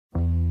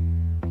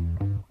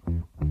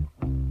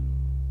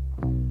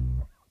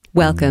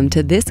Welcome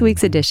to this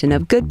week's edition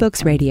of Good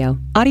Books Radio.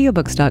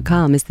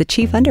 Audiobooks.com is the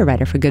chief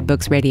underwriter for Good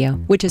Books Radio,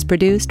 which is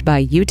produced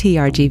by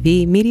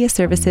UTRGV Media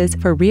Services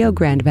for Rio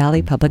Grande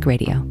Valley Public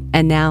Radio.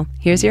 And now,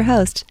 here's your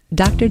host,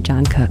 Dr.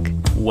 John Cook.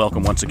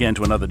 Welcome once again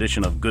to another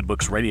edition of Good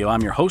Books Radio.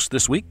 I'm your host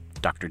this week,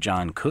 Dr.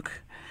 John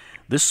Cook.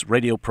 This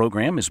radio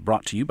program is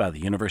brought to you by the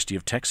University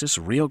of Texas,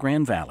 Rio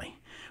Grande Valley.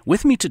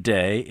 With me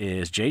today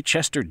is J.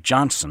 Chester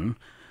Johnson,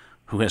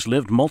 who has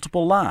lived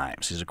multiple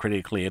lives. He's a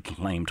critically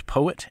acclaimed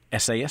poet,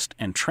 essayist,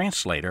 and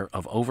translator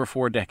of over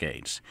 4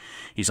 decades.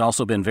 He's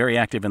also been very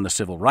active in the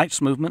civil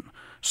rights movement,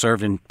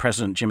 served in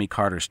President Jimmy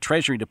Carter's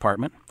Treasury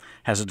Department,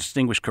 has a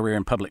distinguished career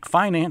in public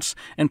finance,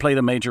 and played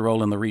a major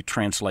role in the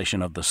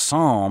retranslation of the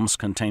Psalms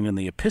contained in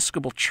the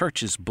Episcopal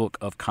Church's Book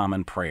of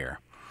Common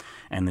Prayer.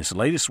 And this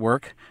latest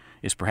work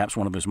is perhaps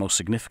one of his most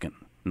significant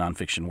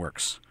nonfiction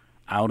works,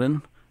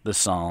 Auden, the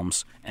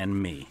Psalms,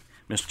 and Me.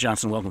 Mr.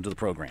 Johnson, welcome to the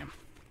program.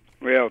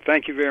 Well,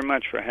 thank you very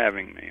much for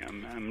having me.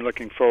 I'm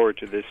looking forward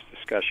to this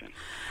discussion.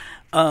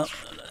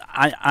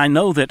 I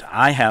know that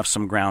I have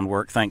some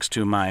groundwork thanks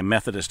to my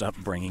Methodist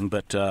upbringing,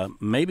 but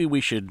maybe we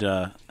should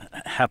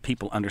have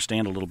people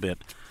understand a little bit.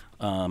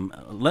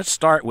 Let's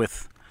start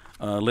with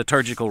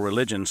liturgical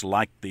religions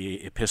like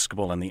the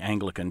Episcopal and the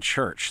Anglican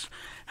Church.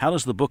 How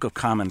does the Book of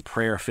Common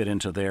Prayer fit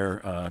into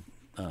their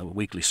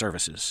weekly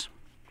services?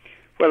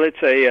 Well,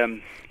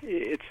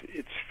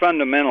 it's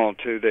fundamental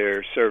to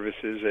their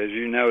services. As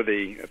you know,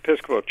 the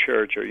Episcopal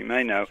Church, or you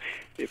may know,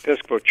 the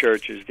Episcopal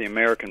Church is the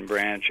American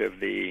branch of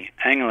the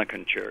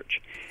Anglican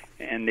Church.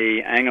 And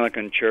the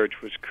Anglican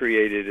Church was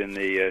created in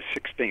the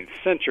 16th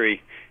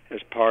century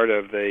as part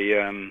of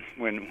the,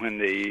 when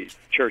the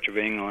Church of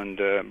England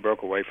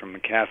broke away from the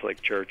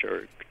Catholic Church,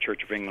 or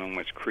Church of England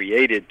was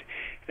created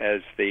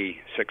as the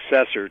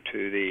successor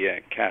to the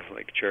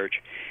Catholic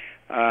Church.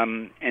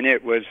 And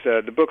it was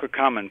the Book of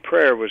Common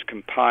Prayer was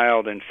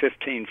compiled in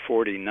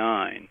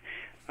 1549.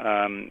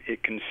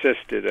 It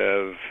consisted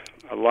of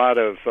a lot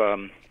of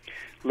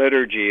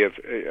liturgy of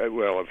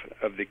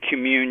the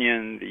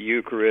communion, the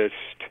Eucharist,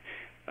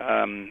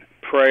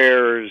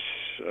 prayers,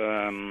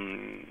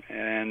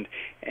 and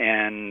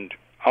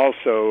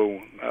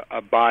also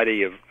a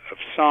body of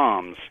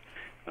psalms.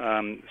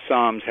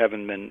 Psalms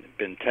having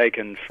been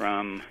taken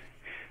from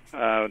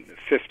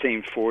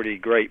 1540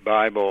 Great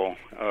Bible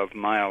of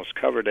Miles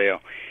Coverdale,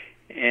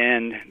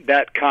 and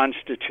that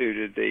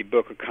constituted the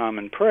Book of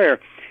Common Prayer,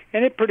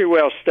 and it pretty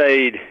well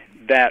stayed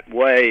that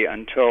way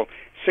until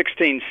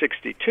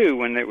 1662,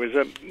 when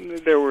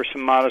there were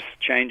some modest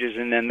changes,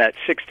 and then that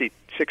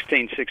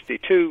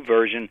 1662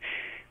 version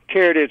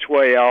carried its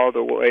way all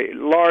the way,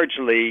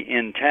 largely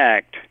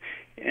intact,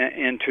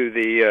 into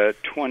the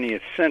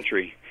 20th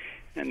century,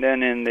 and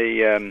then in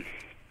the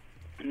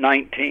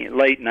late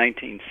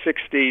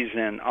 1960s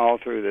and all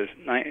through the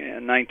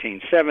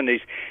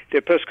 1970s, the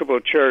Episcopal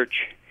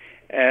Church,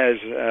 as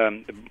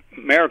the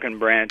American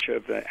branch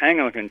of the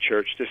Anglican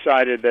Church,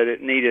 decided that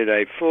it needed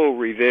a full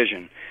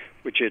revision,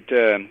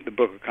 the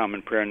Book of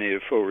Common Prayer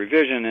needed a full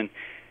revision,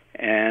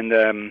 and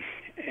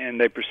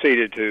they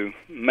proceeded to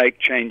make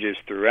changes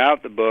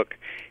throughout the book,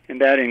 and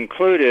that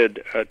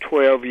included a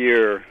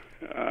 12-year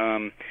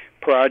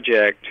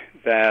project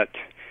that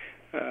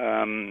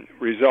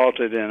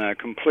resulted in a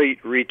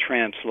complete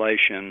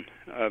retranslation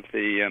of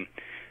the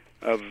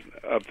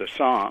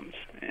Psalms,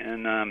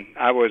 and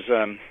I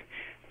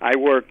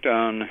worked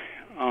on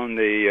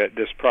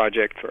this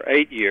project for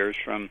 8 years,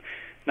 from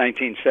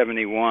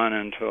 1971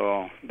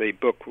 until the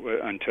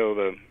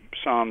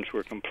Psalms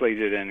were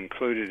completed and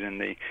included in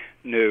the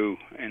new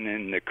and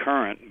in the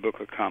current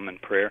Book of Common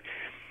Prayer.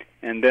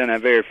 And then a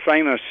very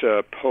famous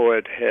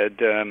poet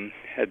had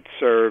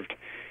served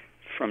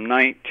from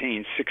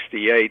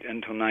 1968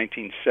 until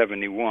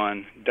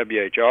 1971,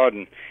 W.H.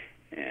 Auden,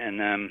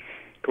 and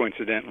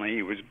coincidentally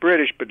he was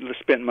British, but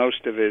spent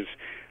most of his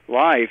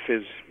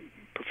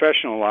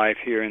professional life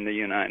here in the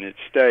United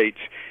States,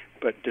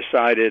 but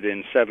decided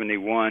in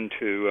 71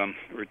 to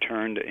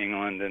return to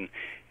England,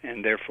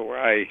 and therefore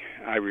I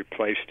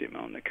replaced him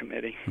on the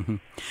committee. Mm-hmm.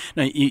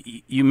 Now,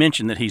 you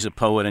mentioned that he's a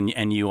poet,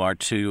 and you are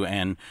too,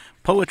 and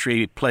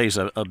poetry plays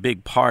a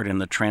big part in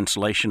the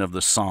translation of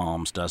the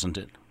Psalms, doesn't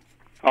it?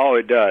 Oh,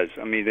 it does.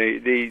 I mean,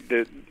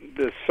 the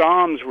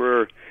Psalms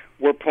were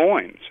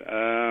poems.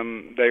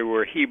 They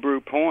were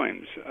Hebrew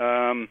poems,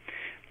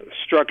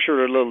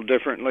 structured a little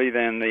differently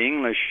than the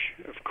English,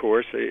 of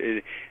course.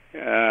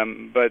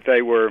 But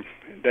they were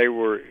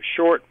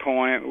short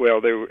poems.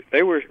 Well,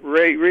 they were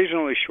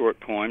reasonably short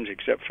poems,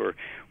 except for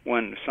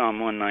Psalm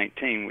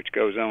 119, which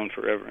goes on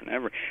forever and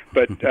ever.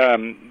 But at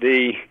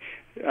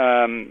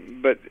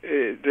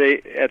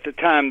the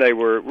time they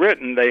were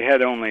written, they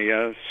had only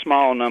a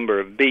small number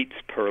of beats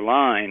per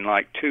line,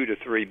 like 2 to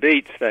 3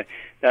 beats. That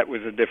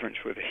was the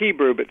difference with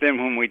Hebrew. But then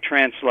when we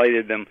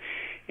translated them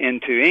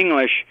into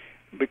English,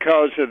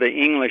 because of the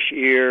English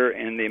ear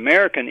and the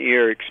American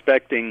ear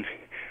expecting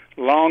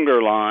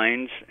longer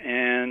lines,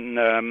 and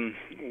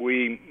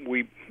we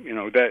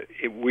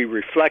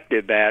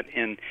reflected that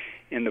in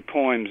the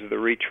poems, the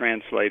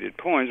retranslated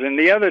poems. And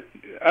the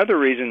other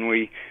reason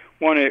we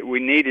we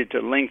needed to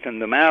lengthen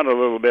them out a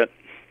little bit,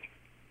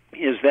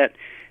 is that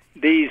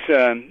these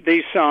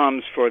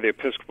psalms for the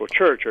Episcopal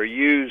Church are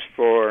used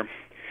for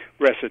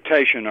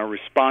recitation or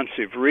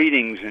responsive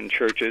readings in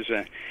churches,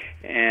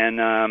 and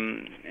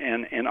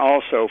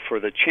also for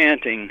the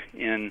chanting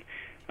in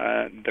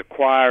the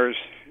choirs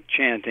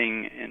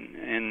chanting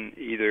in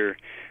either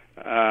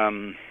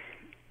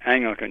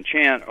Anglican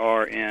chant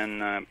or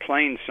in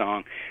plain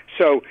song.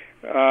 So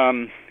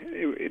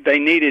they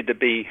needed to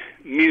be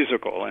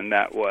musical in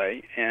that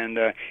way, and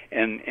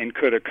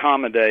could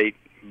accommodate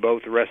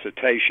both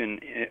recitation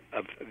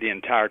of the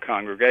entire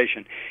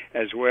congregation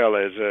as well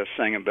as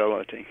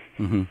singability.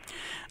 Mm-hmm.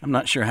 I'm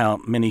not sure how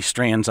many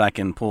strands I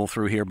can pull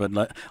through here,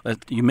 but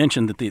you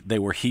mentioned that they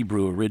were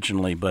Hebrew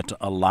originally, but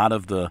a lot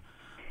of the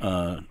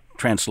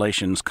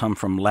translations come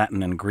from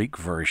Latin and Greek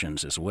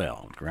versions as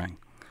well, correct?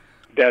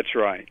 That's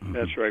right. Mm-hmm.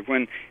 That's right.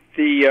 When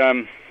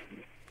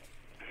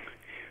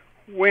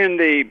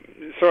the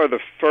sort of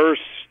the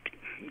first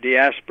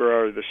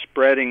diaspora, or the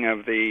spreading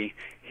of the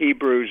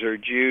Hebrews or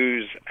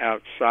Jews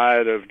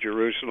outside of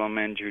Jerusalem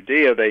and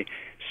Judea, they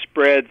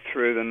spread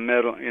through the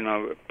middle,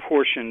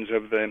 portions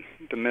of the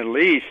Middle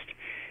East,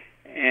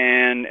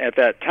 and at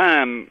that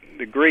time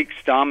the Greeks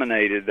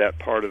dominated that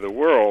part of the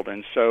world,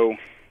 and so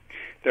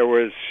there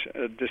was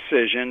a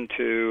decision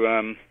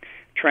to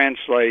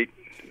translate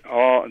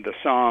all the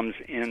Psalms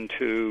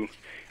into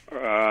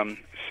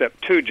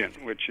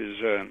Septuagint, which is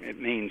it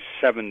means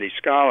 70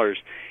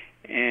 scholars.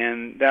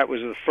 And that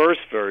was the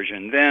first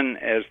version. Then,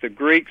 as the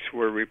Greeks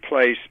were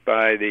replaced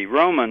by the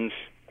Romans,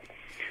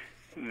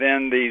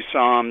 then these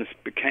Psalms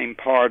became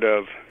part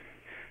of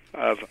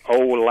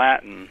Old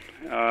Latin.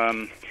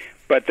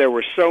 But there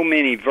were so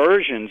many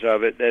versions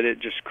of it that it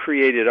just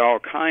created all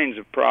kinds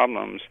of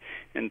problems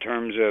in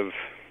terms of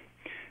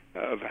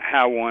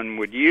how one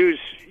would use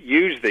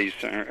these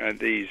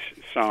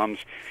Psalms.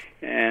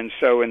 And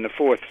so, in the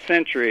 4th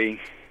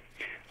century,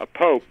 a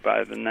pope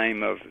by the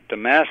name of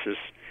Damasus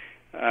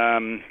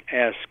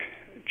asked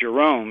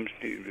Jerome,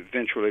 who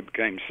eventually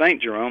became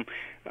Saint Jerome,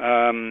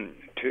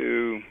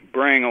 to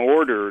bring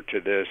order to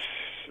this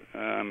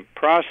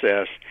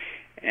process,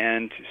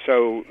 and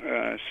so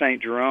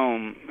Saint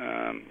Jerome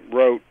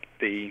wrote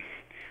the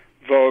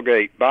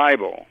Vulgate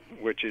Bible,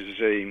 which is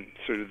a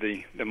sort of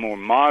the more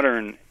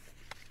modern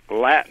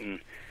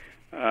Latin,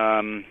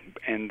 and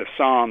the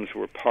Psalms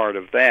were part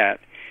of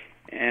that.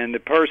 And the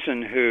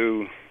person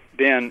who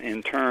then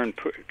in turn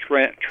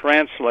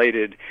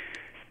translated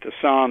the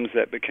Psalms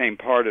that became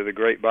part of the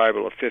Great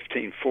Bible of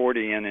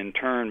 1540 and in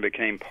turn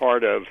became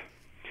part of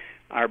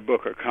our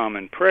Book of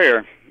Common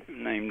Prayer,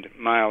 named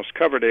Miles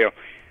Coverdale,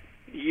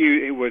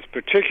 he was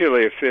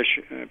particularly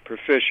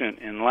proficient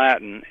in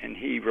Latin, and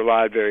he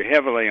relied very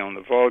heavily on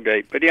the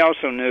Vulgate, but he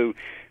also knew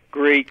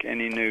Greek and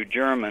he knew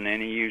German,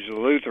 and he used the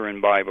Lutheran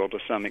Bible to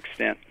some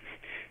extent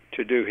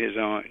to do his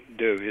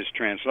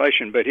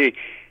translation. But he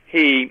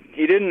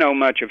didn't know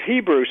much of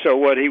Hebrew, so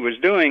what he was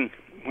doing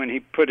when he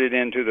put it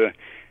into the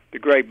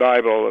Great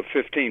Bible of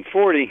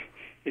 1540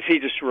 is he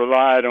just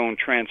relied on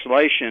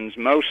translations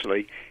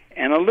mostly,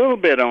 and a little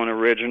bit on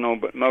original,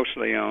 but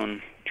mostly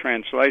on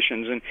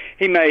translations. And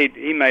he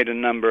made a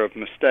number of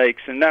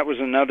mistakes, and that was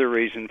another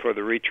reason for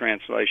the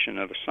retranslation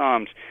of the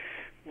Psalms,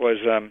 was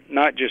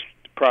not just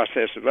the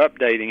process of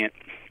updating it,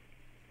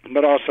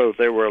 but also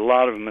there were a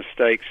lot of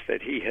mistakes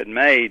that he had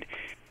made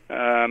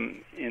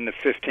in the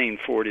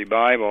 1540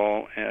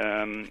 Bible,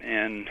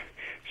 and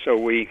so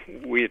we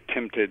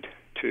attempted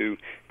to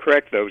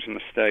correct those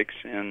mistakes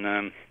in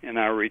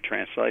our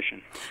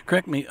retranslation.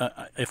 Correct me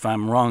if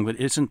I'm wrong, but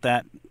isn't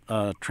that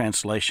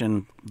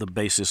translation the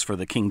basis for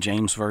the King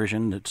James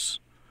Version that's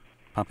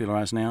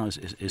popularized now? Is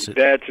it?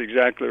 That's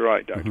exactly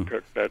right, Dr.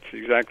 Cook. That's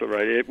exactly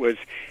right. It was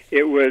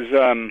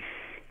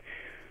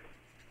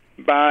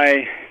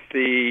by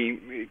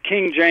the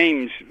King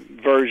James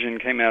Version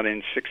came out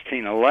in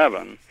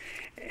 1611.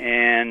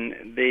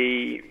 And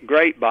the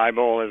Great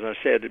Bible, as I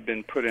said, had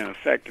been put in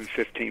effect in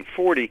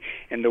 1540.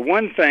 And the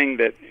one thing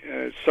that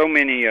so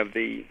many of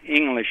the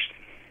English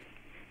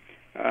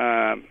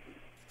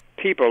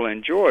people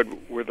enjoyed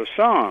were the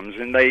Psalms,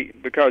 and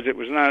because it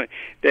was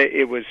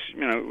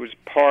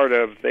part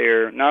of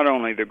their, not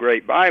only the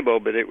Great Bible,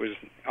 but it was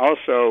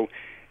also,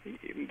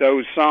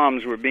 those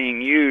Psalms were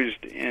being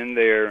used in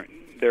their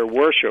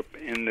worship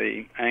in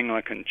the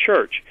Anglican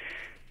Church.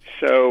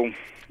 So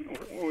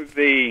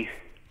the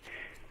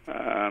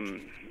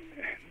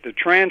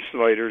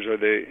translators, or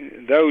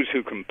those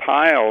who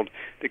compiled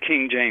the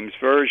King James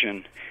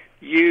Version,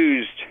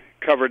 used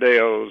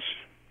Coverdale's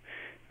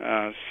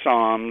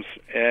Psalms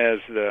as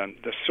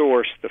the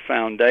source, the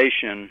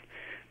foundation,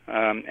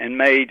 and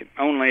made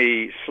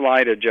only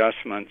slight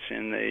adjustments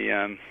in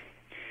the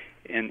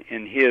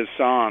in his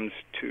Psalms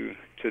to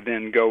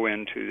then go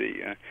into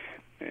the.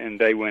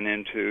 And they went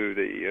into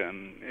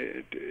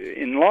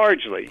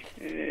largely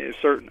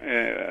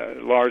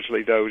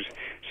those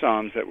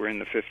Psalms that were in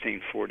the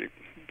 1540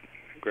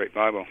 Great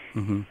Bible.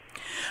 Mm-hmm.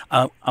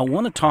 I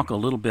want to talk a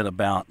little bit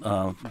about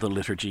the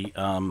liturgy.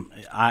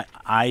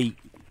 I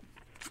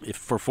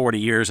for 40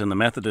 years in the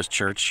Methodist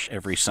Church,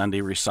 every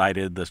Sunday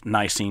recited the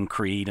Nicene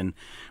Creed, and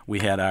we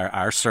had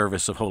our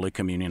service of Holy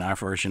Communion, our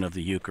version of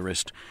the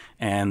Eucharist.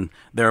 And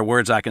there are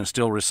words I can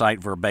still recite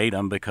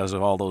verbatim because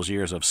of all those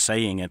years of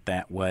saying it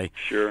that way.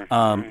 Sure.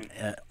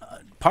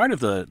 Part of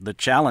the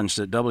challenge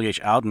that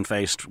W.H. Auden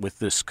faced with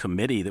this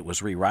committee that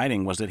was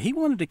rewriting was that he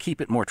wanted to keep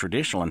it more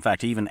traditional. In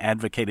fact, he even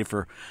advocated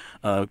for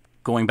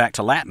going back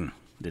to Latin,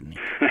 didn't he?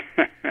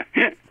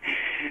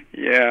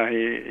 Yeah,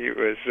 he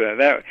was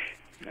that.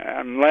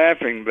 I'm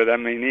laughing, but I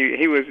mean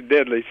he was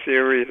deadly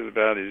serious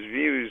about his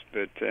views.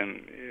 But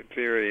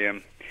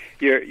very,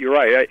 you're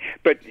right.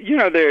 But you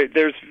know,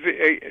 there's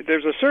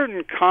a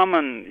certain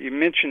common. You're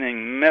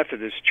mentioning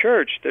Methodist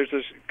Church. There's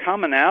this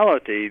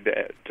commonality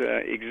that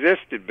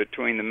existed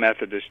between the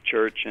Methodist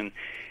Church and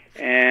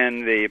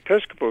the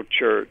Episcopal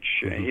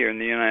Church here in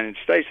the United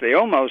States. They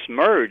almost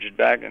merged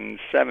back in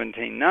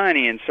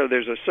 1790, and so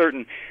there's a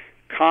certain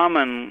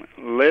common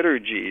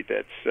liturgy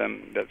that's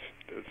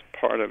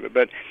part of it.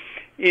 But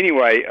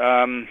anyway,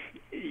 Auden's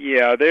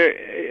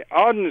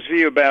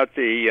view about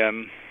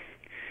the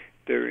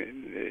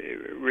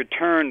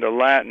return to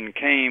Latin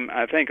came,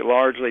 I think,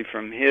 largely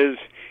from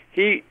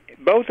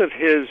both of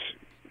his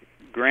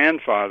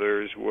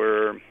grandfathers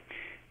were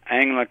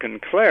Anglican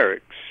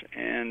clerics,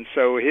 and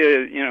so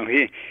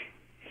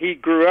he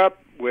grew up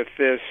with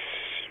this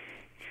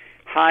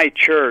high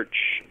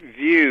church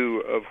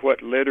view of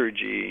what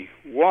liturgy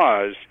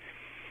was,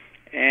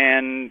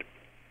 and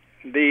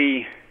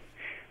the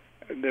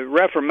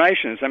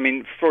Reformations. I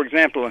mean, for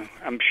example,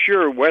 I'm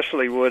sure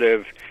Wesley would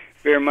have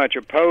very much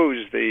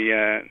opposed the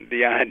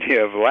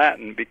idea of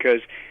Latin,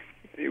 because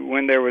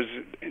when there was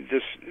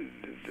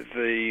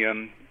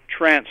the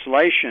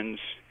translations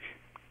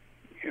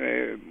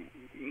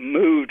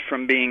moved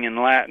from being in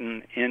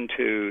Latin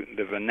into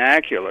the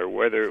vernacular,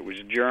 whether it was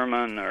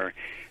German or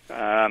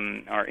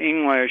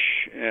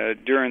English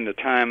during the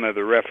time of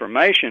the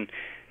Reformation.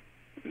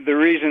 The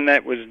reason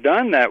that was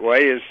done that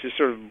way is to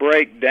sort of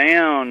break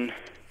down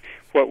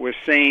what was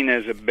seen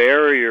as a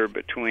barrier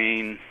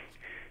between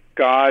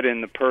God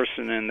and the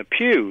person in the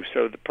pew.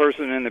 So the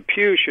person in the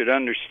pew should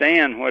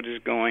understand what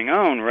is going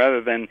on, rather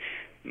than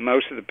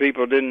most of the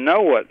people didn't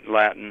know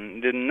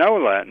Latin.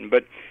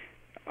 But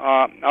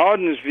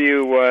Auden's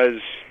view was,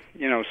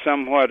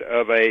 somewhat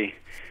of a,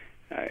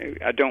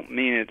 I don't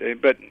mean it,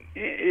 but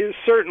it's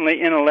certainly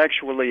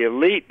intellectually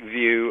elite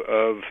view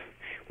of,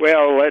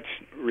 well, let's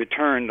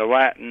return to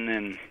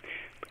Latin,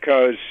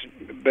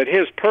 but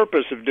his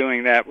purpose of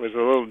doing that was a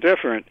little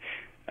different.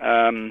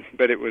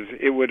 But it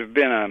would have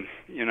been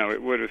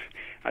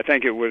I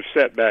think it would have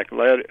set back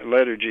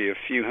liturgy a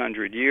few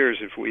hundred years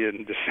if we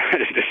hadn't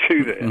decided to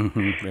do that.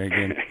 Mm-hmm. Very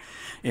good.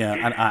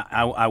 Yeah,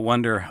 I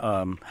wonder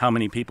how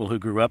many people who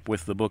grew up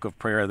with the Book of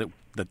Prayer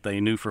that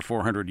they knew for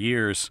 400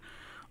 years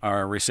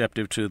are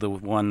receptive to the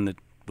one that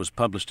was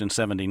published in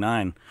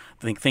 79.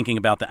 Thinking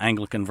about the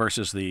Anglican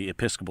versus the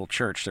Episcopal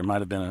Church, there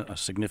might have been a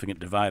significant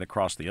divide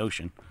across the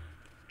ocean.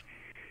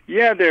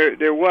 Yeah,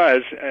 there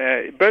was,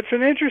 but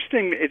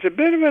it's a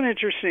bit of an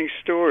interesting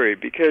story,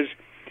 because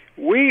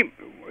the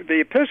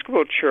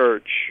Episcopal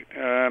Church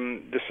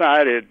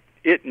decided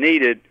it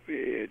needed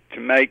to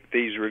make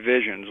these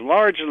revisions,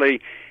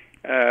 largely,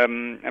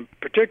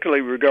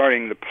 particularly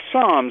regarding the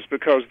Psalms,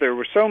 because there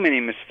were so many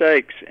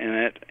mistakes in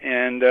it,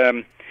 and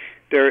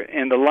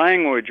the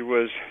language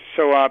was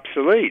so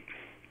obsolete.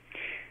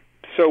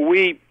 So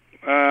we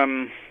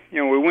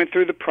went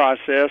through the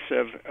process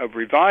of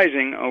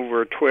revising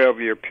over a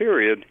 12-year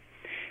period,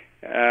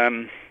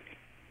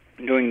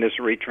 doing this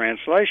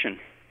retranslation.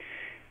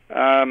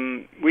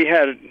 We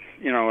had,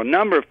 a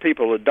number of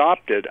people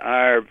adopted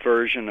our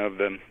version of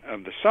the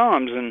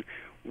Psalms, and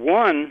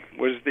one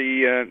was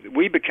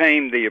we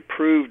became the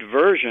approved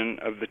version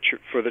of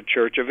for the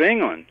Church of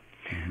England.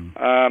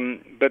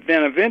 Mm-hmm. But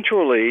then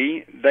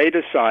eventually they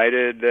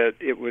decided that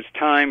it was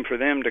time for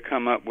them to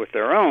come up with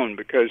their own,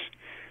 because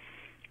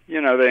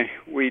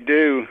we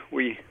do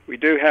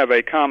have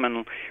a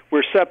common.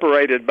 We're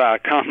separated by a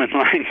common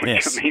language.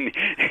 Yes. I mean,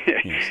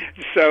 yes.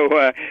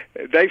 So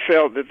they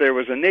felt that there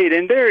was a need.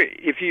 And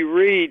if you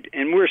read,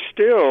 and we're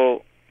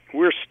still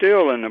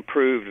an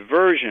approved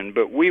version,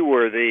 but we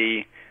were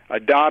the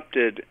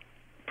adopted,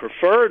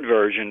 preferred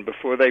version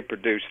before they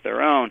produced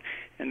their own.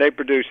 And they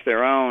produced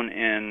their own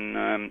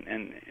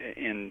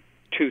in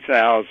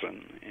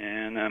 2000,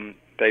 and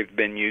they've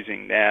been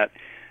using that.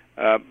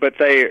 But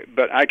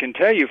I can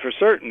tell you for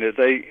certain that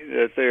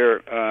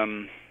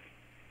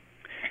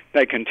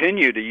they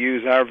continue to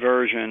use our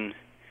version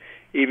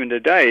even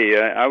today.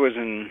 I was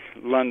in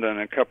London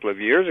a couple of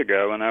years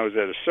ago, and I was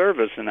at a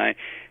service, and I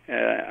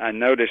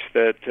noticed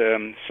that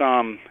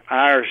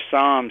our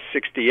Psalm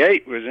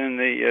 68 was in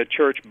the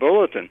church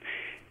bulletin,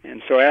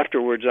 and so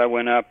afterwards I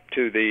went up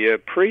to the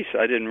priest.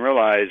 I didn't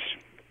realize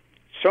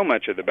so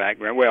much of the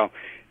background. Well,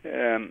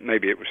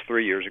 maybe it was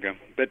 3 years ago,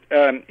 but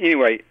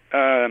anyway.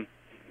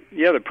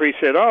 The priest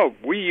said, "Oh,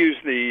 we use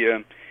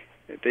the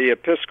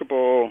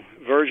Episcopal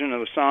version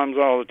of the Psalms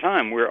all the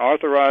time. We're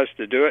authorized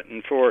to do it,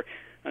 and for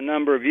a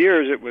number of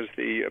years, it was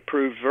the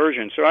approved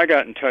version. So I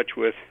got in touch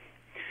with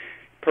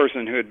a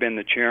person who had been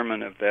the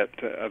chairman of the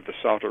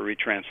Psalter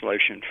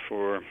retranslation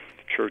for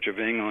Church of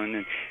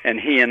England, and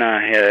he and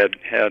I had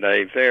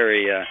a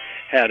very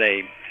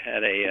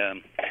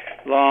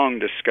long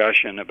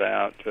discussion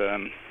about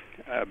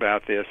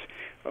this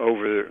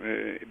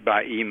over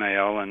by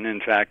email, and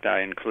in fact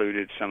I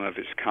included some of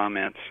his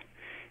comments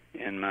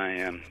in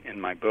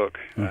my book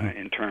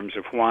in terms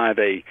of why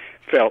they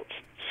felt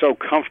so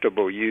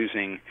comfortable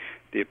using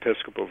the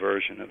Episcopal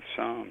version of the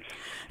Psalms.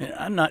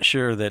 I'm not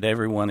sure that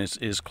everyone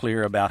is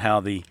clear about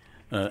how the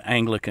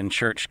Anglican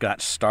Church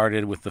got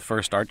started with the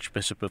first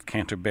Archbishop of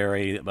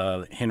Canterbury.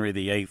 Henry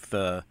VIII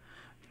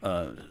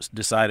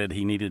decided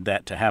he needed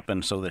that to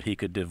happen so that he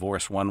could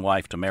divorce one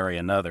wife to marry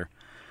another.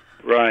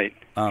 Right.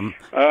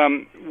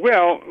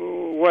 Well,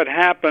 what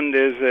happened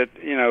is that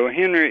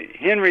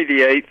Henry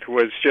VIII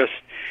was just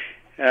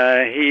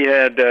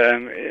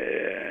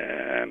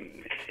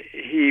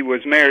he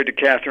was married to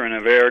Catherine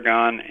of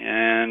Aragon,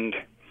 and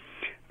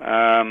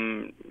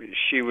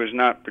she was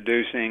not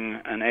producing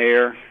an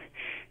heir,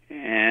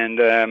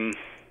 and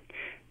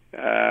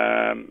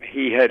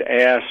he had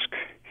asked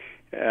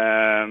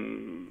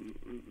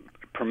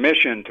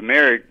permission to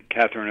marry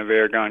Catherine of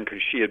Aragon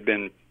because she had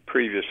been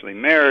previously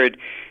married,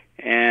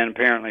 and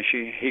apparently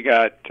he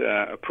got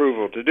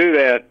approval to do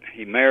that.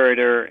 He married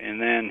her,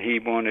 and then he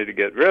wanted to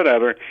get rid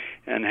of her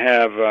and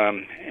have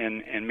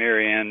and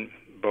Mary Ann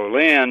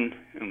Boleyn,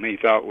 whom he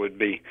thought would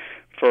be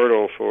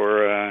fertile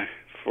for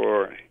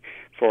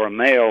a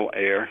male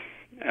heir,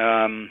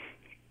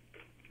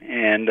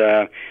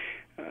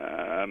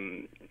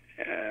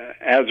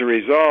 as a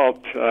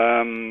result,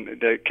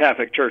 the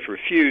Catholic Church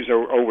refused,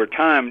 or over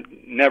time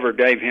never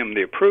gave him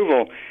the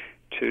approval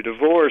to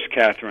divorce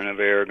Catherine of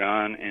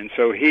Aragon, and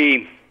so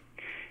he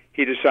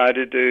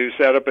decided to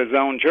set up his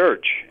own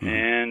church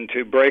and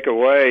to break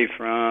away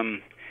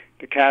from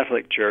the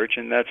Catholic Church,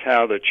 and that's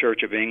how the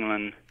Church of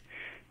England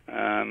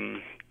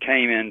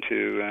came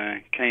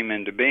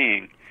into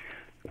being.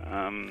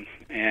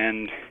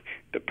 And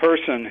the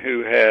person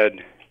who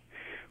had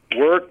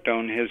worked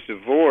on his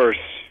divorce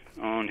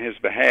on his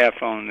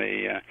behalf on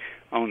the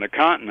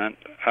continent,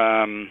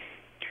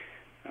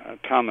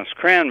 Thomas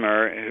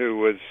Cranmer, who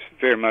was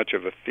very much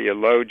of a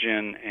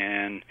theologian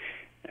and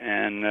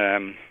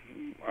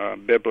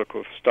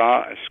biblical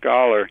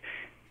scholar,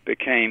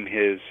 became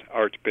his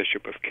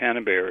Archbishop of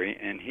Canterbury,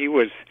 and he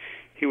was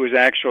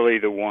actually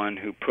the one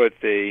who put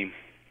the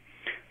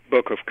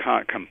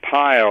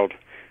compiled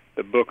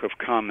the Book of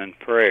Common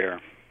Prayer.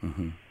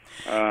 And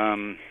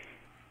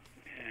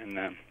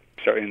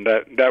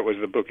that was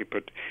the book he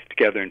put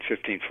together in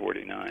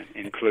 1549,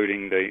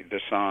 including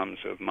the Psalms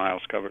of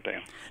Miles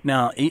Coverdale.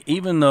 Now,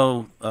 even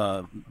though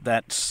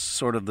that's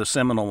sort of the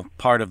seminal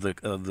part of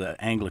the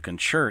Anglican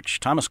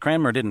Church, Thomas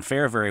Cranmer didn't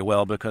fare very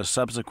well because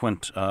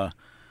subsequent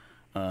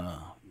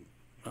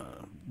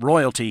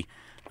royalty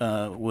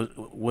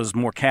was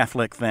more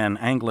Catholic than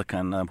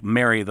Anglican.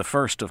 Mary the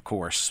First, of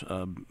course,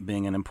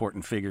 being an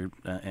important figure,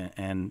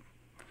 and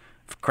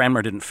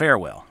Cranmer didn't fare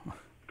well.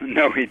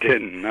 No, he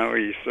didn't. No,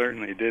 he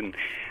certainly didn't.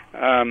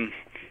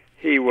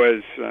 He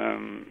was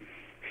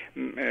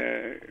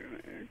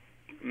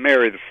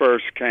Mary the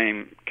First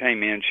came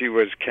in. She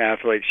was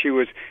Catholic. She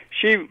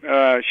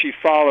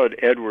followed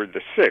Edward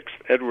the Sixth.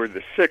 Edward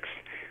the Sixth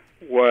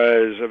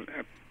was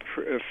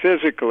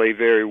physically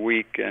very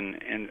weak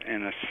and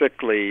a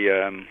sickly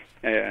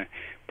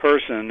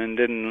person and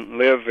didn't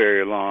live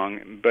very long.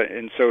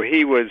 So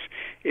it was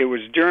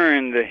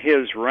during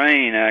his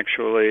reign,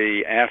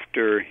 actually,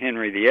 after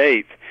Henry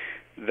VIII,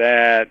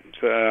 that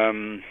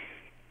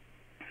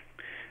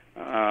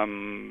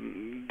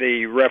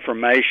the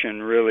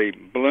Reformation really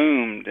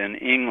bloomed in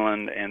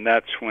England, and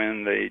that's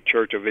when the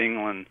Church of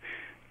England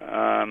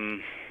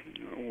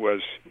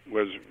was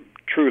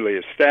truly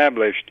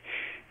established.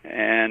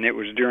 And it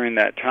was during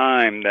that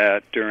time,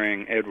 that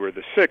during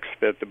Edward VI,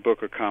 that the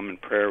Book of Common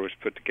Prayer was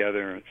put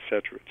together, et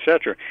cetera, et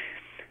cetera.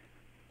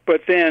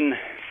 But then,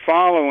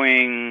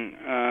 following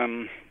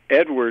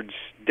Edward's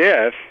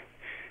death,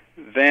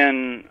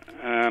 then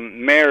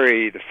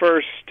Mary the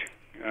First,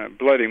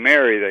 Bloody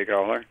Mary they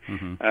call her,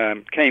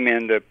 came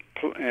into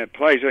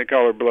place. They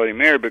call her Bloody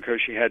Mary because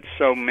she had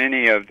so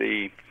many of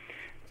the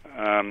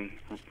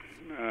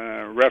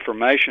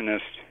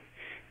Reformationists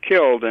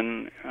killed,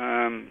 and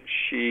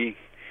she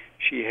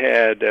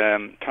had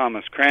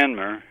Thomas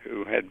Cranmer,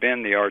 who had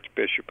been the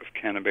Archbishop of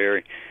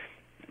Canterbury,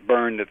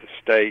 burned at the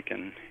stake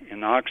in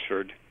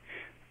Oxford,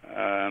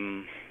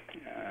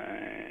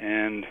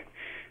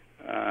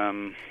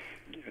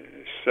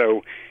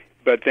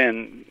 but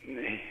then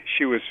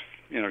she was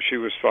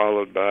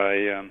followed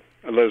by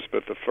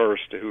Elizabeth I,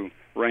 who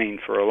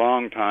reigned for a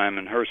long time,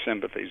 and her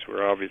sympathies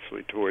were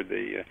obviously toward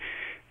the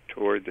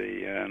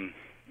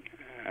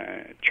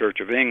Church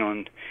of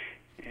England,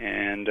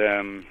 and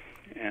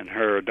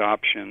her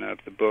adoption of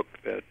the book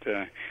that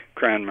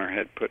Cranmer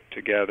had put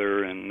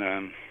together,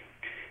 and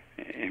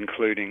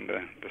including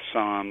the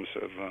Psalms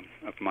of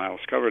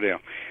Miles Coverdale.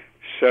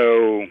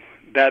 So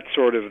that's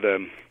sort of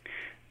the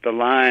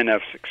line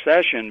of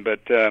succession,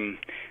 but in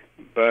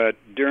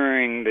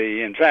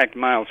fact,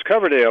 Miles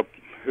Coverdale,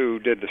 who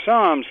did the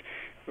Psalms,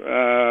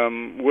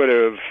 would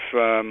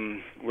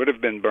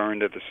have been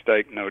burned at the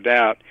stake, no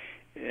doubt,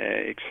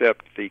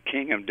 except the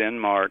King of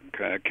Denmark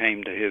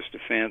came to his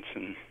defense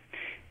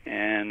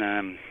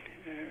and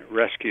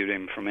rescued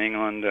him from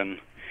England,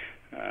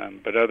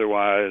 but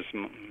otherwise,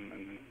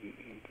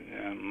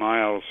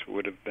 Miles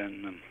would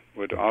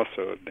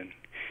also have been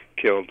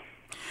killed.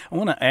 I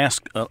want to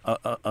ask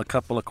a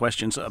couple of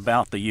questions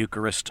about the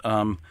Eucharist,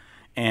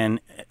 and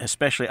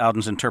especially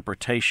Auden's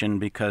interpretation,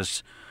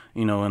 because,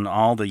 in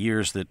all the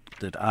years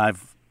that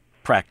I've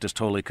practiced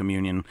Holy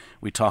Communion,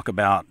 we talk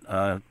about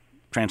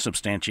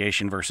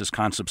transubstantiation versus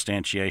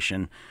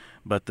consubstantiation,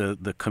 but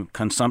the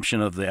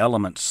consumption of the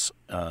elements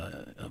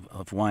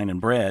of wine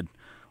and bread,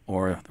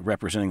 or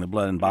representing the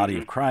blood and body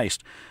of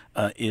Christ,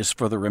 is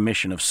for the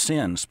remission of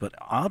sins. But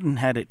Auden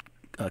had it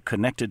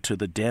connected to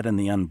the dead and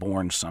the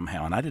unborn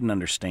somehow, and I didn't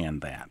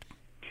understand that.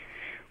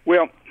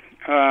 Well,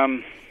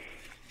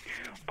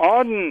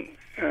 Auden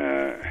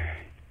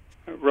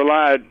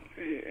relied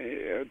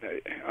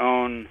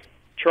on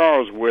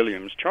Charles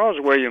Williams. Charles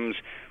Williams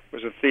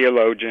was a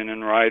theologian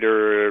and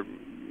writer,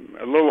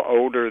 a little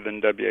older than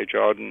W.H.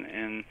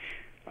 Auden,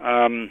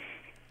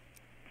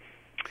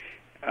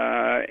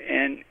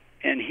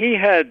 and he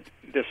had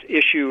this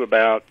issue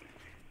about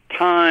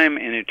time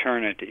and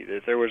eternity,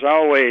 that there was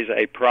always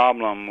a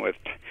problem with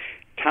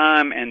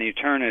time and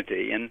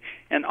eternity. And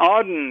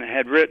Auden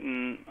had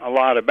written a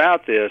lot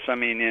about this. I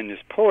mean, in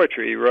his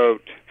poetry, he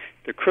wrote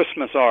the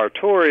Christmas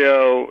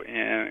Oratorio,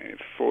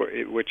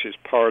 which is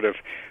part of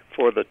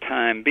For the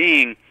Time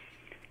Being,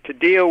 to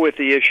deal with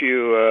the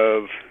issue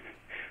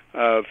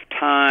of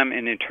time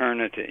and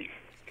eternity.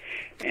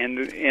 And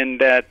in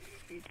that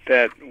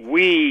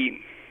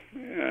we,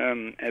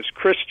 as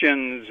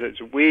Christians, as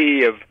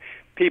we of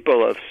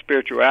people of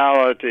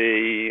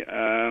spirituality,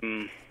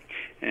 and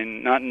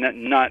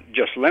not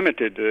just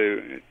limited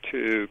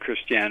to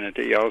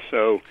Christianity,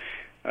 also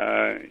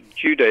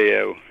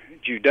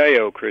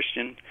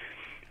Judeo-Christian,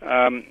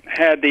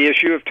 had the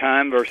issue of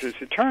time versus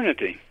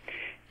eternity.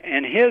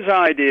 And his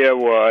idea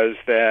was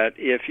that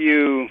if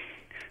you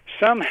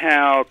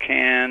somehow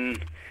can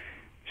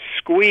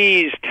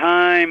squeeze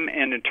time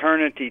and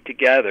eternity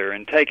together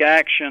and take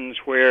actions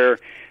where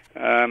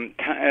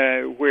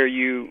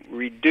you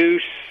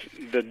reduce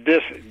the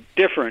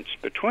difference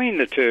between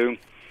the two,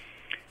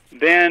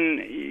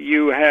 then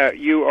you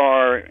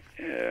are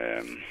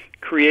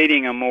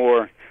creating a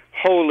more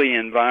holy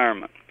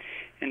environment.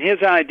 And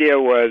his idea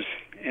was,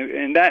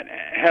 and that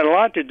had a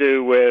lot to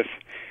do with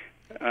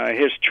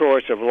his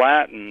choice of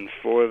Latin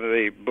for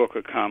the Book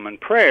of Common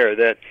Prayer,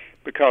 that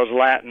because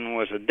Latin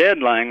was a dead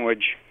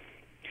language,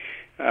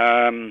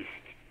 then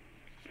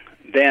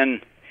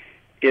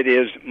it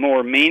is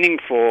more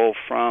meaningful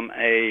from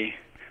a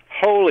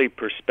holy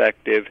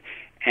perspective,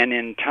 and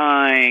in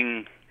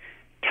tying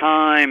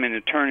time and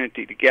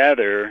eternity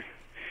together,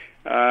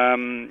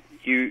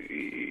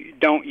 you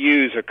don't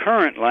use a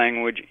current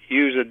language,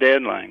 use a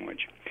dead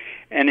language.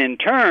 And in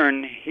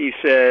turn, he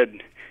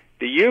said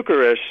the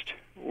Eucharist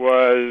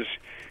was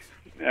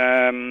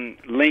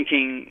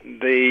linking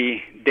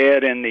the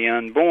dead and the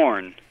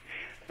unborn,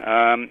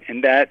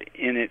 and that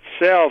in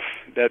itself,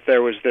 that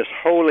there was this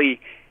holy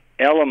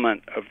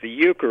element of the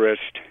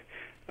Eucharist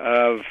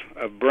of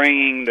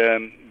bringing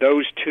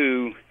those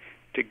two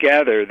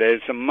together.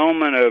 There's a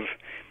moment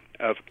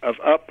of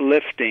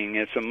uplifting.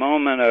 It's a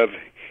moment of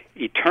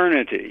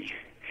eternity,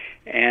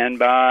 and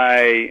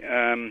by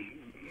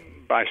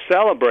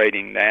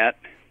celebrating that,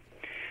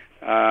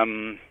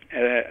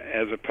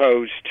 as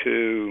opposed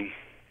to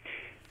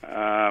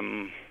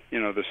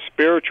the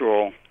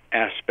spiritual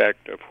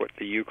aspect of what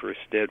the Eucharist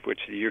did, which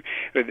the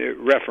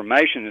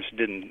Reformationists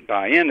didn't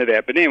buy into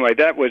that. But anyway,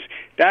 that was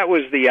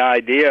the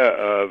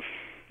idea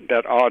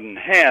that Auden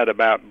had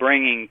about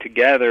bringing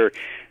together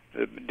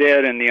the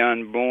dead and the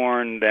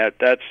unborn.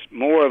 That's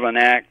more of an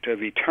act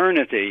of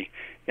eternity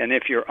than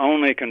if you're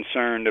only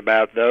concerned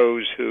about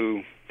those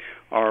who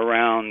are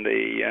around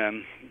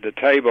the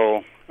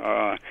table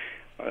or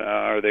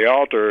the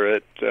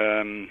altar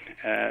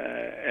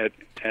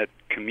at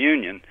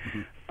communion.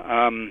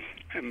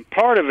 And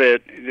part of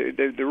it,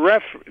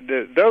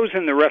 those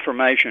in the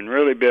Reformation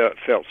really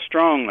felt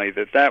strongly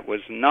that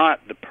was not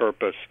the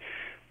purpose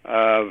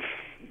of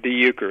the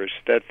Eucharist,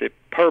 that the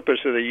purpose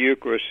of the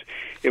Eucharist,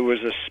 it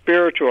was a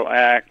spiritual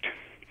act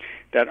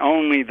that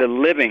only the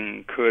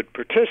living could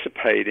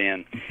participate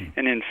in.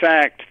 And in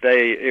fact,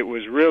 it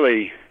was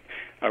really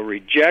a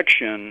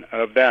rejection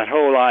of that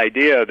whole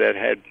idea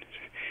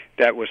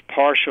that was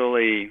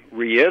partially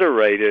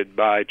reiterated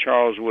by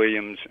Charles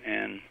Williams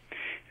and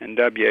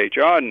W.H.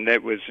 Auden.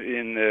 That was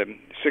in the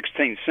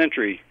 16th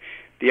century.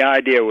 The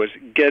idea was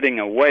getting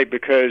away,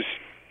 because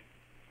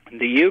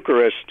the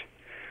Eucharist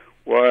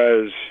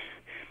was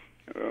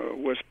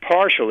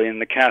partially in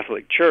the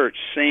Catholic Church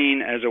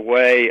seen as a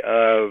way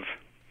of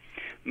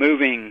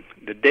moving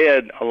the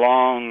dead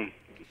along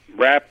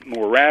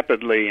more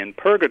rapidly in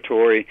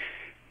purgatory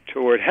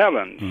toward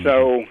heaven.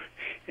 So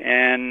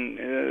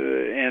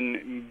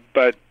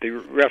But the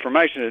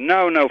Reformation said,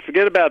 no,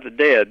 forget about the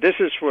dead. This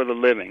is for the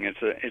living.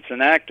 It's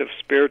an act of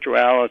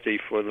spirituality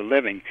for the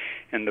living,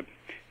 and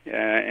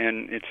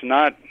it's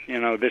not,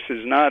 this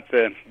is not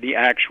the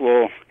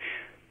actual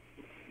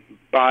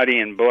body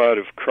and blood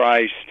of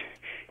Christ.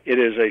 It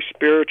is a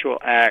spiritual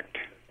act.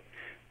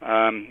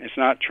 It's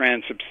not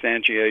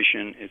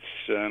transubstantiation. It's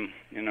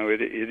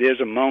it is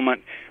a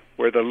moment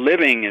where the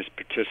living is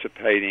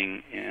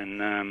participating in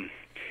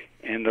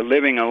the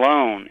living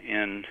alone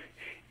in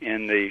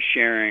the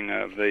sharing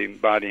of the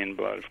body and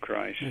blood of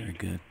Christ. Very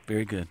good,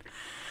 very good.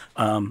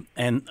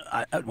 And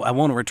I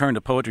want to return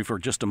to poetry for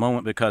just a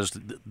moment, because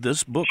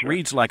this book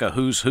reads like a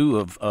who's who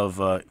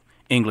of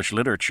English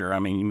literature. I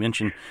mean, you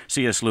mentioned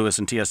C.S. Lewis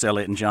and T.S.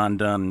 Eliot and John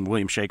Donne and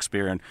William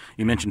Shakespeare, and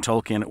you mentioned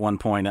Tolkien at one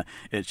point.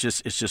 It's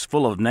just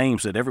full of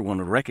names that everyone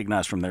would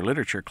recognize from their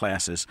literature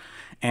classes.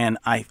 And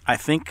I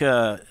think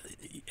at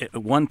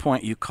one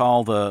point you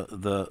call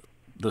the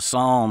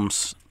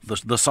Psalms,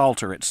 the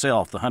Psalter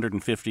itself, the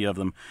 150 of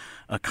them,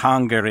 a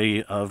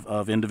congery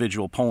of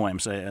individual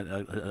poems,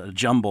 a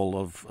jumble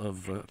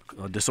of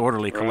a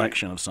disorderly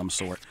collection of some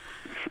sort.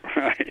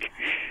 Right.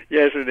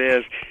 Yes, it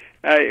is.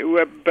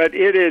 But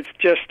it is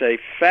just a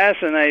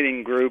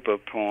fascinating group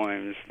of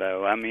poems,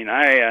 though. I mean,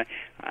 I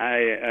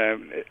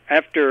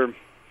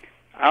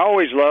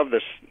always loved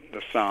the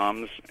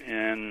Psalms,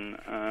 and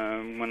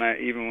when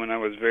I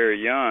was very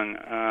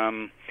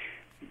young.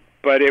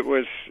 But it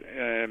was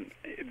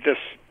this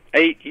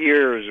 8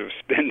 years of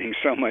spending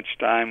so much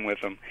time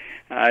with them.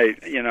 I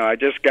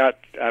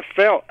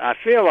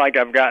feel like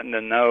I've gotten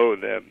to know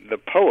the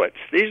poets.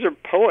 These are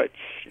poets,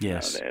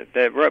 yes,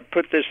 that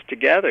put this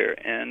together,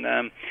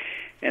 and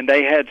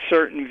they had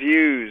certain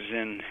views,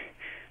 and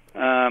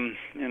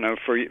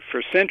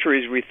for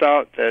centuries we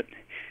thought that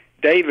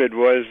David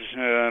was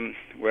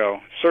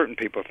certain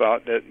people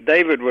thought that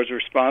David was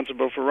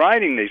responsible for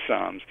writing these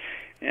Psalms,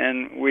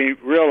 and we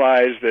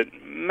realized that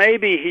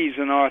maybe he's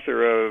an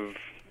author of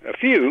a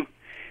few,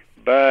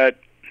 but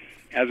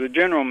as a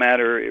general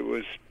matter, it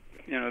was,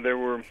 there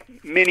were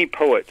many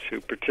poets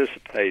who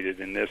participated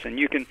in this, and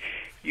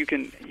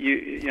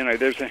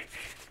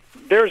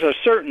there's a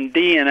certain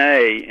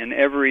DNA in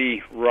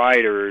every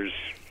writer's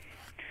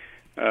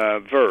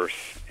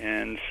verse,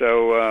 and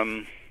so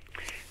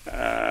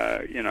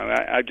I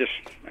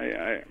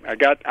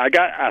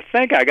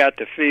think I got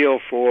to feel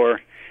for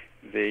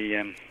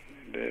the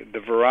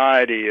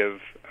variety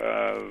of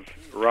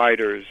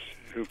writers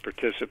who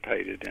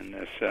participated in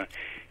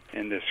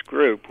this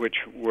group,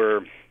 which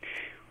were,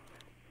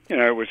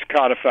 it was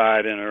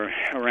codified in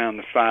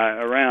around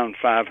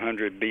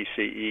 500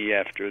 BCE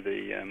after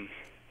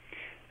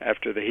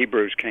the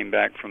Hebrews came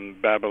back from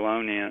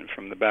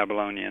the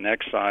Babylonian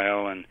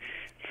exile and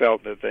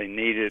felt that they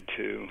needed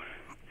to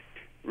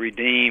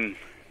redeem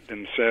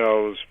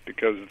themselves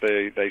because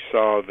they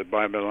saw the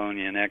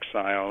Babylonian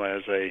exile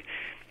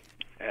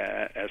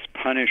as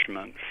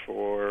punishment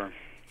for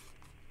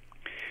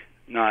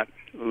not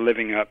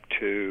living up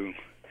to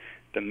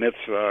the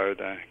mitzvah or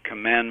the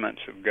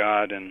commandments of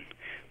God, and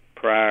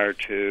prior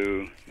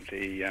to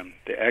the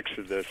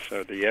Exodus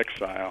or the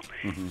exile,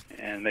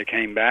 and they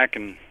came back,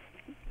 and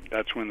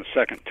that's when the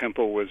Second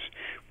Temple was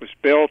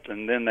built,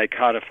 and then they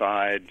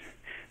codified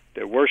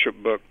the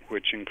worship book,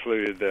 which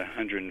included the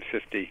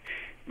 150.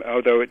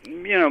 Although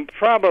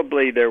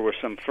probably there was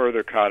some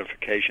further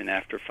codification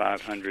after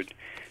 500,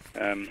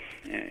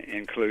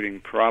 including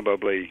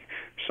probably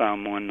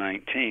Psalm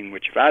 119,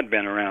 which if I'd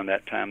been around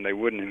that time, they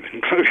wouldn't have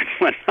included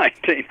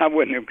 119. I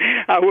wouldn't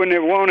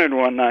have wanted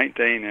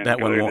 119.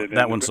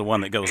 That one's the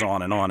one that goes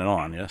on and on and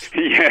on. Yes.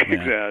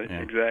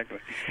 Exactly.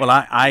 Well,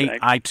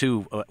 I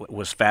too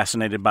was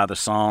fascinated by the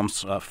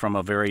Psalms from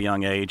a very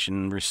young age,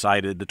 and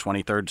recited the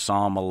 23rd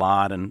Psalm a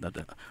lot, and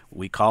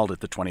we called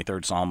it the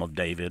 23rd Psalm of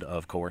David,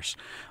 of course.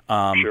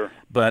 Sure.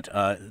 But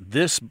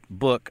this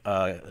book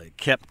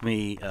kept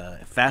me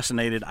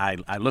fascinated.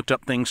 I looked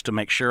up things to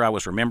make sure I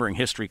was remembering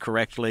history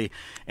correctly,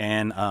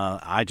 and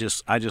I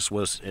just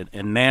was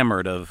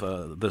enamored of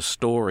the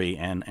story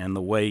and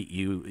the way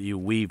you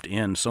weaved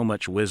in so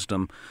much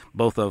wisdom,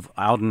 both of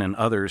Auden and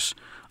others,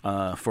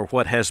 for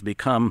what has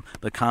become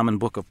the common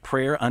book of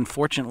prayer.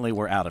 Unfortunately,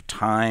 we're out of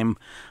time.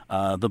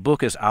 The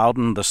book is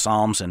Auden, the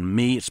Psalms, and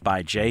Me. It's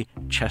by J.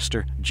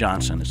 Chester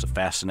Johnson. It's a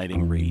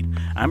fascinating read.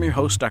 I'm your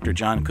host, Dr.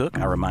 John Cook.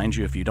 I remind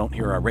you, if you don't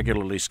hear our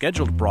regularly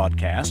scheduled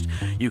broadcast,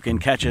 you can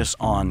catch us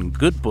on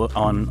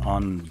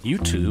on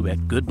YouTube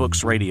at Good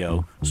Books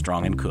Radio,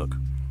 Strong and Cook.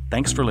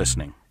 Thanks for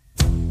listening.